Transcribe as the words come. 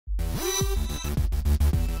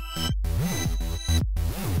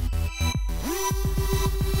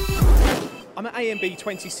I'm at AMB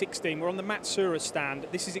 2016, we're on the MATSUURA stand.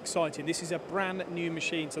 This is exciting, this is a brand new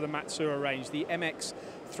machine to the MATSUURA range, the MX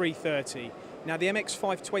 330. Now the MX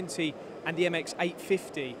 520 and the MX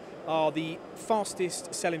 850 are the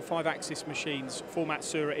fastest selling 5-axis machines for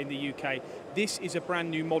MATSUURA in the UK. This is a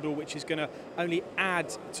brand new model which is going to only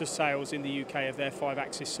add to sales in the UK of their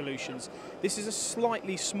 5-axis solutions. This is a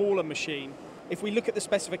slightly smaller machine. If we look at the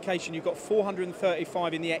specification, you've got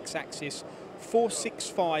 435 in the X-axis,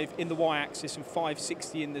 465 in the Y-axis and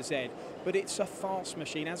 560 in the Z. But it's a fast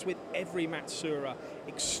machine, as with every MATSUURA.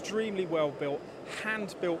 Extremely well built,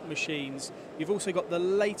 hand-built machines. You've also got the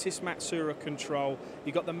latest MATSUURA control.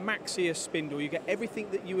 You've got the Maxia spindle. You get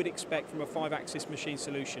everything that you would expect from a 5-axis machine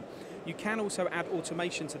solution. You can also add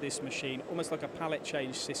automation to this machine, almost like a pallet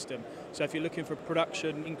change system. So if you're looking for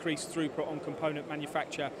production, increased throughput on component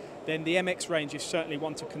manufacture, then the MX range is certainly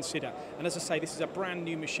one to consider. And as I say, this is a brand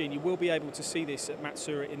new machine. You will be able to see this at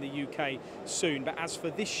MATSUURA in the UK soon. But as for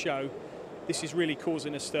this show, this is really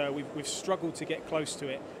causing a stir. We've struggled to get close to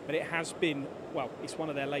it, but it has been, well, it's one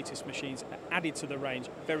of their latest machines added to the range.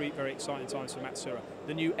 Very, very exciting times for MATSUURA.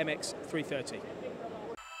 The new MX 330.